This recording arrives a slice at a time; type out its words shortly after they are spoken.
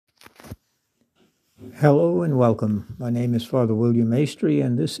Hello and welcome. My name is Father William Maestri,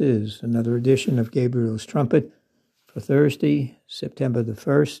 and this is another edition of Gabriel's Trumpet for Thursday, September the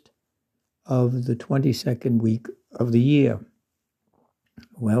 1st of the 22nd week of the year.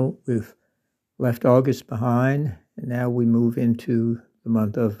 Well, we've left August behind, and now we move into the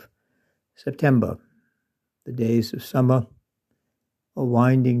month of September. The days of summer are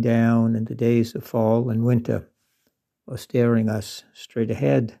winding down, and the days of fall and winter are staring us straight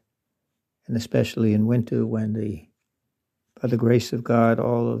ahead. And especially in winter, when by the grace of God,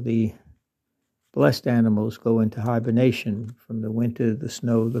 all of the blessed animals go into hibernation from the winter, the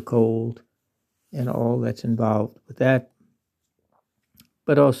snow, the cold, and all that's involved with that.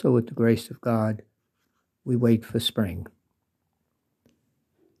 But also with the grace of God, we wait for spring.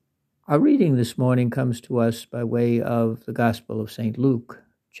 Our reading this morning comes to us by way of the Gospel of St. Luke,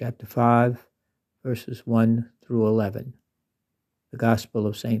 chapter 5, verses 1 through 11. The Gospel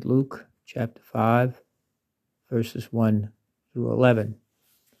of St. Luke, chapter 5, verses 1 through 11.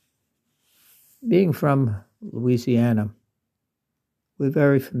 Being from Louisiana, we're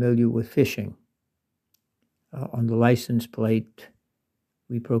very familiar with fishing. On the license plate,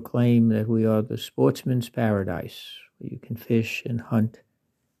 we proclaim that we are the sportsman's paradise, where you can fish and hunt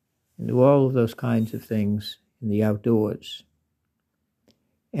and do all of those kinds of things in the outdoors.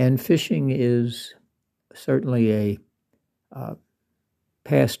 And fishing is certainly a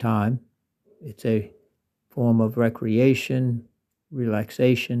pastime. It's a form of recreation,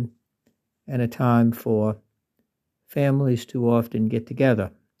 relaxation, and a time for families to often get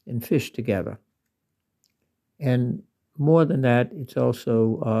together and fish together. And more than that, it's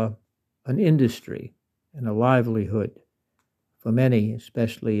also an industry and a livelihood for many,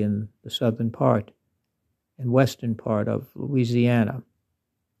 especially in the southern part and western part of Louisiana,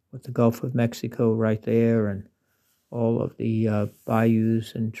 with the Gulf of Mexico right there and all of the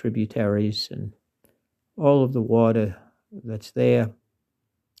bayous and tributaries and all of the water that's there.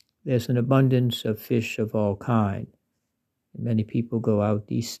 There's an abundance of fish of all kind. Many people go out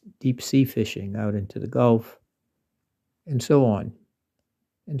deep sea fishing out into the Gulf and so on.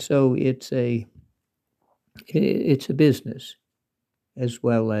 And so it's a business as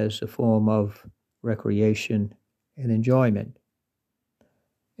well as a form of recreation and enjoyment.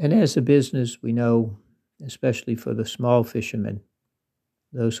 And as a business, we know, especially for the small fishermen,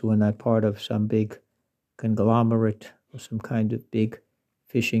 those who are not part of some big conglomerate or some kind of big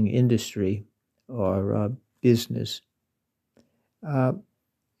fishing industry or business,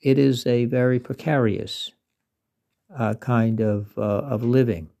 it is a very precarious kind of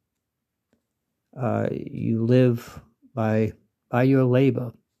living. You live by your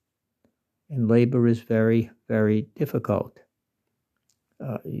labor, and labor is very, very difficult.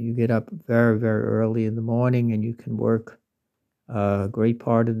 You get up very, very early in the morning, and you can work a great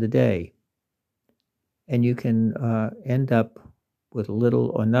part of the day, and you can end up with little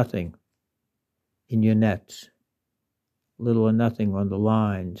or nothing in your nets, little or nothing on the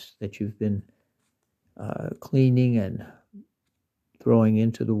lines that you've been cleaning and throwing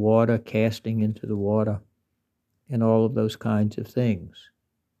into the water, casting into the water, and all of those kinds of things.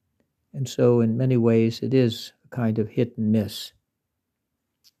 And so in many ways it is a kind of hit and miss.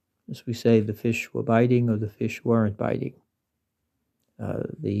 As we say, the fish were biting or the fish weren't biting.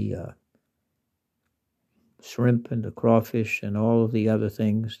 The shrimp and the crawfish and all of the other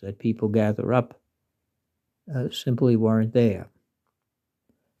things that people gather up simply weren't there.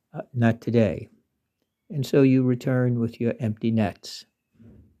 Not today. And so you return with your empty nets.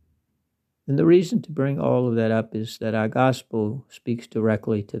 And the reason to bring all of that up is that our gospel speaks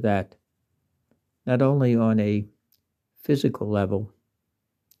directly to that, not only on a physical level,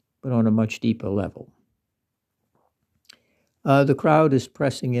 but on a much deeper level. The crowd is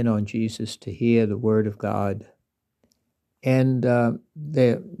pressing in on Jesus to hear the word of God, and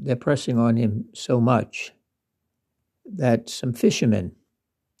they're pressing on him so much that some fishermen,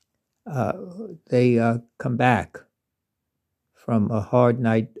 they come back from a hard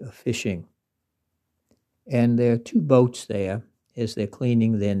night of fishing, and there are two boats there as they're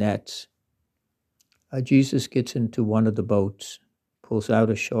cleaning their nets. Jesus gets into one of the boats, pulls out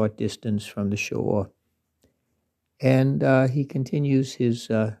a short distance from the shore, and he continues his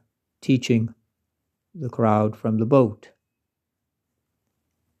teaching the crowd from the boat.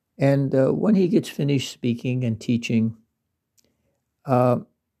 And when he gets finished speaking and teaching,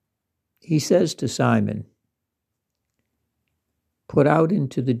 he says to Simon, "Put out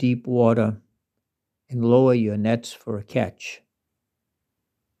into the deep water and lower your nets for a catch."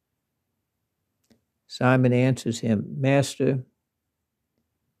 Simon answers him, "Master,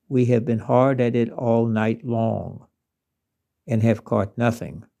 we have been hard at it all night long and have caught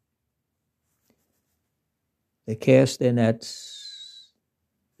nothing. They cast their nets.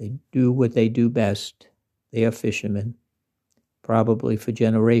 They do what they do best. They are fishermen, probably for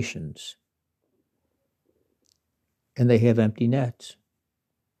generations. And they have empty nets.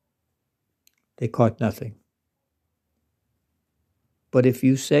 They caught nothing. But if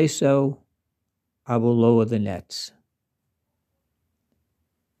you say so, I will lower the nets.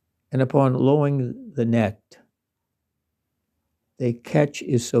 And upon lowering the net, they catch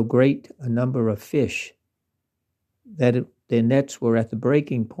is so great a number of fish that their nets were at the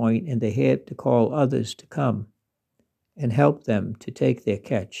breaking point, and they had to call others to come and help them to take their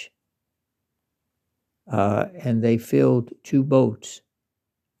catch. And they filled 2 boats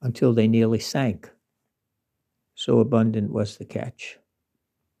until they nearly sank. So abundant was the catch.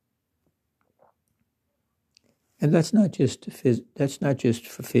 And that's not just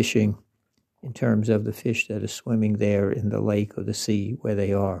for fishing in terms of the fish that are swimming there in the lake or the sea where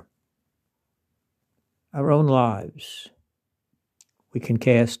they are. Our own lives, we can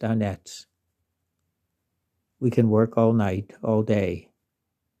cast our nets. We can work all night, all day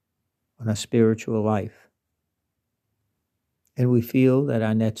on a spiritual life. And we feel that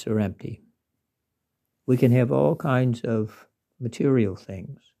our nets are empty. We can have all kinds of material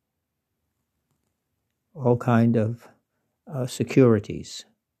things, all kinds of securities.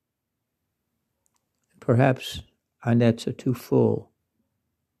 Perhaps our nets are too full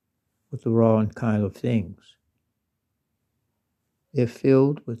with the wrong kind of things. They're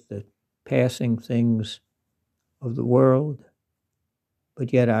filled with the passing things of the world,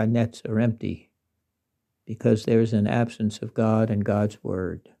 but yet our nets are empty because there is an absence of God and God's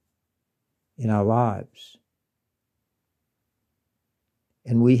Word in our lives.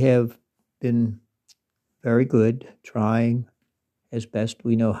 And we have been very good, trying as best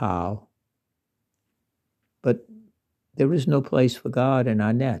we know how, but there is no place for God in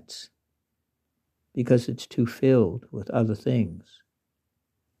our nets because it's too filled with other things.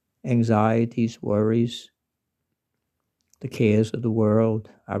 Anxieties, worries, the cares of the world,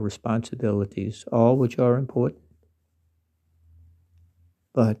 our responsibilities, all which are important.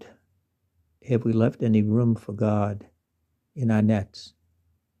 But have we left any room for God in our nets?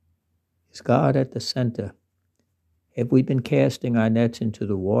 Is God at the center? Have we been casting our nets into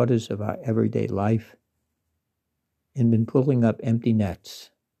the waters of our everyday life and been pulling up empty nets?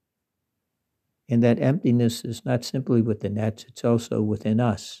 And that emptiness is not simply with the nets, it's also within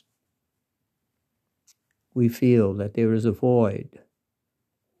us. We feel that there is a void,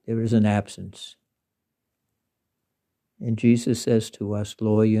 there is an absence. And Jesus says to us,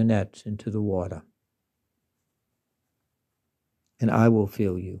 lower your nets into the water, and I will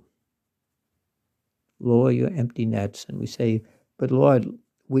fill you. Lower your empty nets. And we say, but Lord,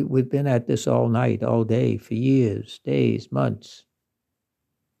 we've been at this all night, all day, for years, days, months,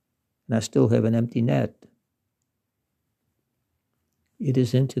 and I still have an empty net. It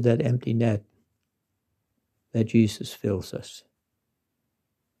is into that empty net that Jesus fills us.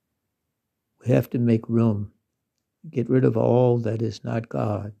 We have to make room, get rid of all that is not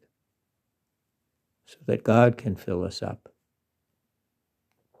God, so that God can fill us up.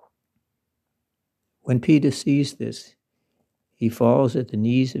 When Peter sees this, he falls at the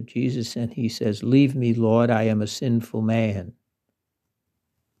knees of Jesus and he says, leave me, Lord, I am a sinful man.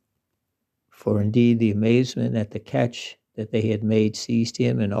 For indeed the amazement at the catch that they had made seized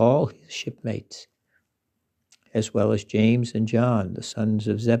him and all his shipmates, as well as James and John, the sons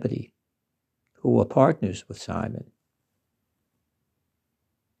of Zebedee, who were partners with Simon.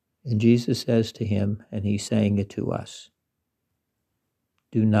 And Jesus says to him, and he's saying it to us,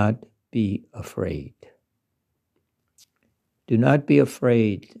 do not be afraid. Do not be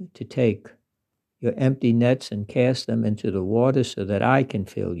afraid to take your empty nets and cast them into the water so that I can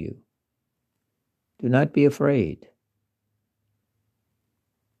fill you. Do not be afraid.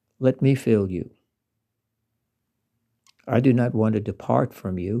 Let me fill you. I do not want to depart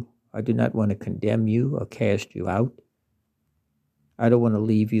from you. I do not want to condemn you or cast you out. I don't want to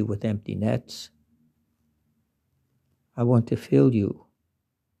leave you with empty nets. I want to fill you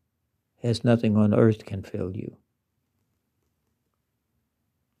as nothing on earth can fill you.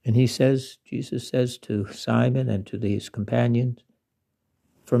 And Jesus says to Simon and to his companions,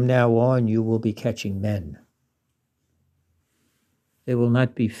 from now on you will be catching men. They will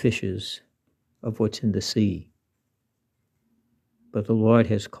not be fishers of what's in the sea, but the Lord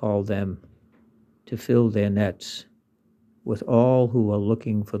has called them to fill their nets with all who are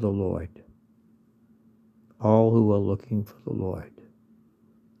looking for the Lord. All who are looking for the Lord.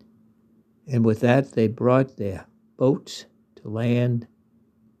 And with that, they brought their boats to land,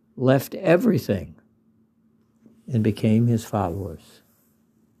 left everything, and became his followers.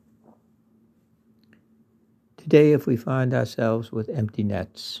 Today, if we find ourselves with empty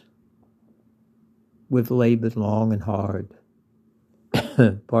nets, we've labored long and hard,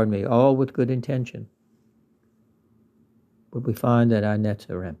 pardon me, all with good intention, but we find that our nets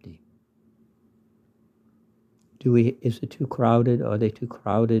are empty. Is it too crowded? Are they too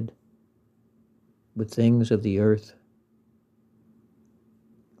crowded with things of the earth?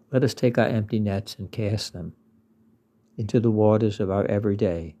 Let us take our empty nets and cast them into the waters of our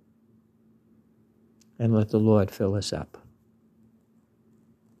everyday, and let the Lord fill us up.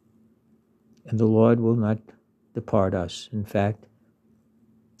 And the Lord will not depart us. In fact,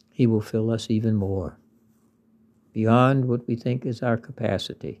 He will fill us even more, beyond what we think is our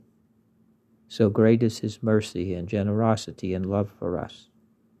capacity. So great is His mercy and generosity and love for us.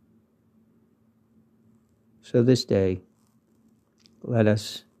 So this day, let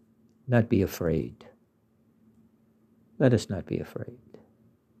us not be afraid. Let us not be afraid.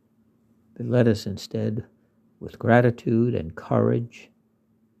 But let us instead, with gratitude and courage,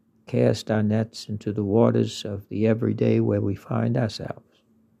 cast our nets into the waters of the everyday where we find ourselves.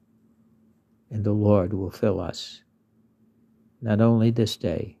 And the Lord will fill us, not only this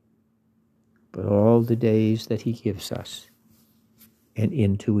day, but all the days that He gives us, and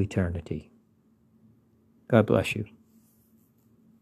into eternity. God bless you.